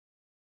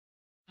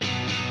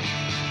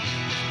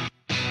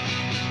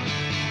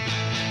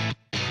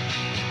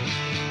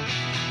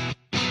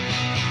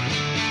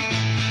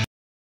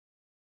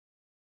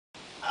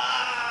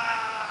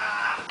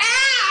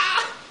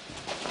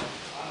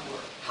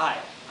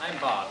I'm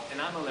Bob,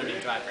 and I'm a learning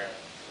driver.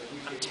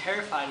 I'm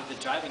terrified of the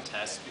driving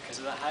test because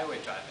of the highway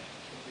driving.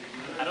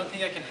 I don't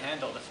think I can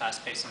handle the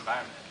fast-paced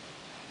environment.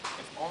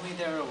 If only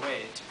there were a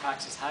way to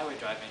practice highway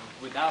driving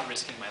without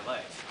risking my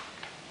life.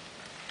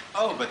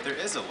 Oh, but there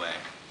is a way.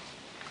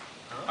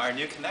 Huh? Our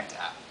new Connect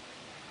app,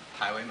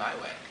 Highway My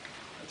Way.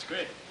 That's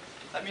great.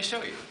 Let me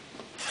show you.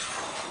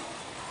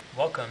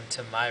 Welcome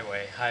to My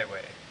Way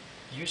Highway.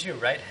 Use your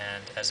right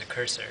hand as a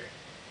cursor.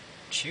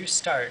 Choose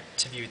Start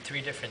to view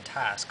 3 different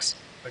tasks,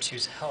 or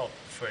choose Help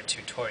for a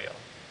tutorial.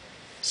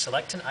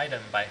 Select an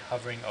item by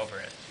hovering over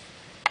it.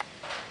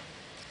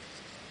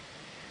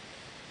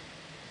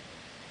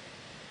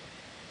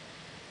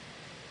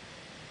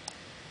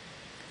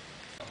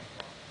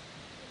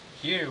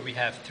 Here we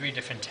have 3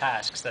 different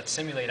tasks that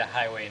simulate a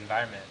highway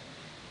environment.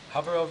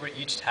 Hover over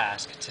each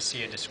task to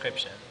see a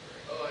description.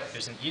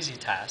 There's an easy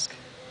task,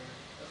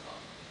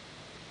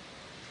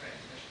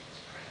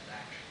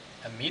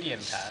 a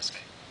medium task,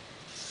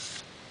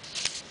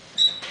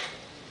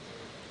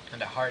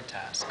 and a hard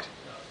task.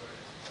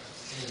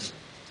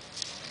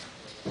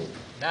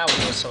 Now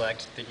we will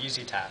select the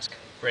easy task,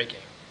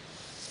 braking.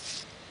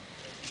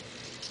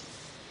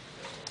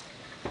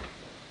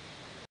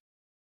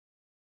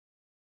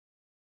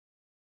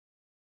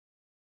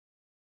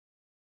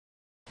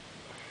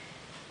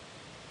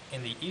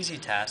 In the easy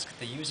task,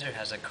 the user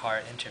has a car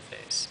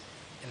interface.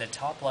 In the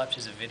top left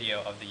is a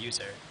video of the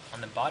user,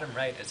 on the bottom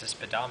right is a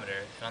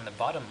speedometer, and on the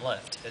bottom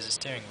left is a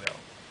steering wheel.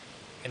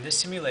 In this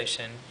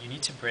simulation, you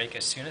need to brake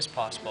as soon as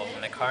possible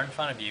when the car in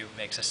front of you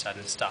makes a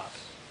sudden stop.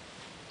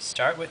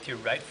 Start with your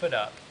right foot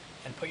up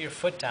and put your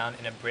foot down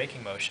in a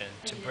braking motion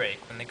to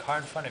brake when the car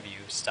in front of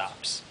you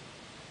stops.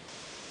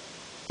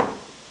 I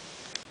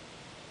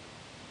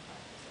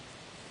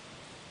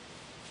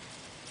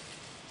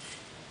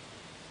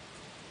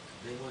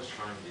think what I was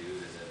trying to do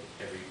is that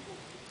every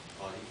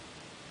body.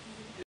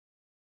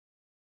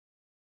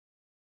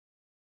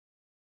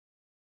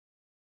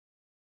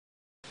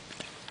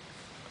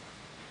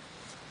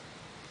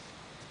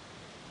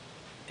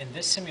 In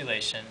this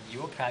simulation, you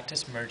will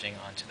practice merging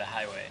onto the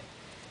highway.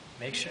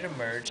 Make sure to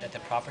merge at the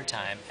proper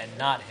time and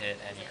not hit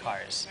any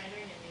cars.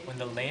 When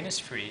the lane is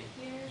free,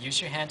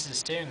 use your hands as the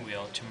steering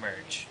wheel to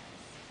merge.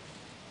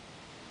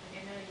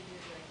 I know you do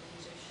like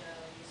user show,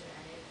 user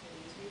edit for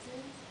these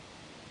reasons,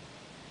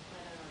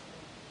 but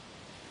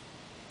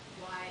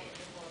why if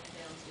the form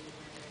fails to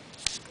render?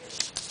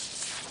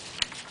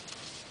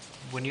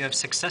 When you have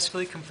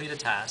successfully completed a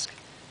task,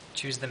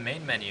 choose the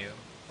main menu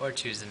or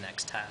choose the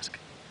next task.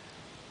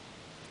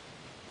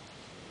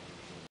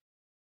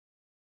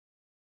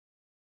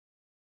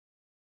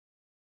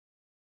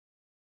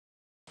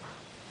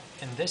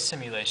 In this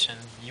simulation,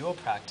 you will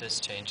practice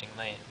changing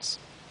lanes.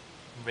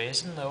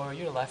 Raise and lower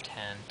your left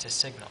hand to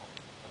signal.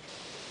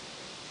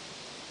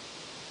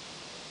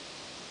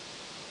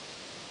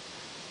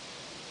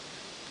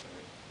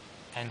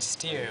 And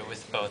steer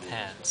with both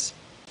hands.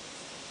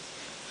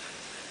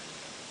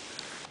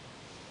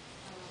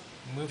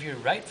 Move your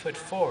right foot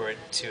forward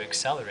to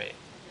accelerate.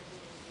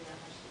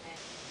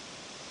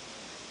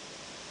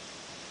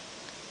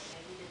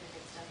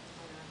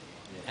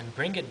 And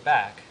bring it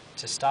back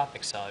to stop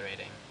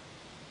accelerating.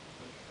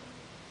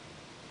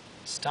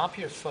 Stomp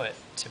your foot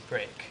to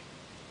brake.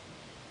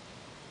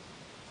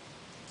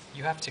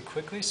 You have to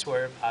quickly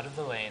swerve out of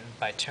the lane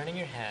by turning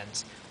your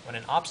hands when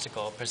an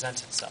obstacle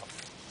presents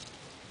itself.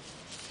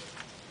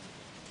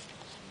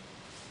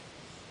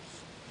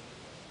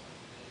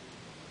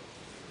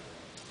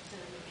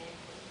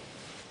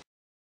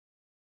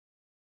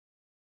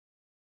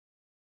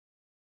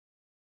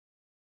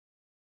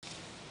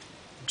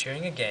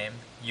 During a game,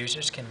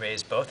 users can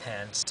raise both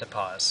hands to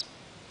pause.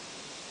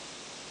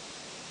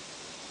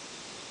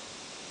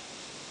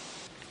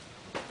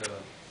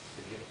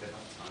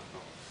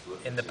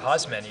 In the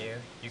pause menu,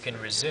 you can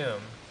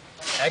resume,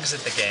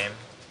 exit the game,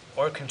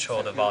 or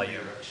control the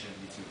volume.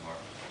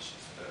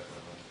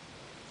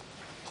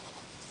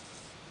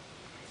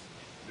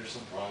 There's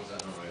some problems I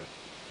don't know.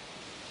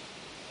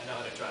 I know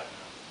how to drive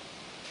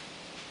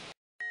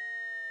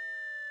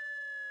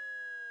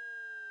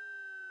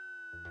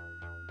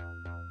now.